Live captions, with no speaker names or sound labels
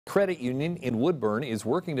Credit Union in Woodburn is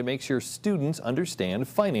working to make sure students understand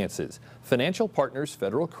finances. Financial Partners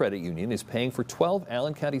Federal Credit Union is paying for 12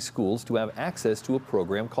 Allen County schools to have access to a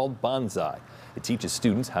program called Bonsai. It teaches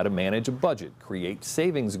students how to manage a budget, create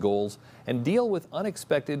savings goals, and deal with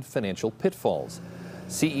unexpected financial pitfalls.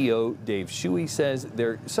 CEO Dave Shuey says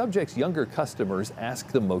they're subjects younger customers ask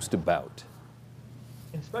the most about.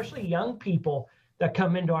 Especially young people that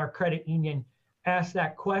come into our credit union ask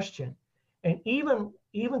that question. And even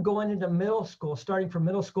going into middle school, starting from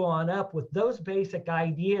middle school on up, with those basic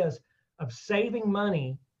ideas of saving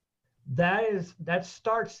money, that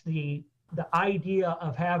starts the idea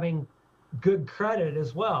of having good credit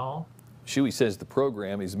as well. Shuey says the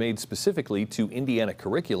program is made specifically to Indiana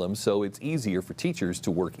curriculum, so it's easier for teachers to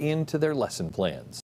work into their lesson plans.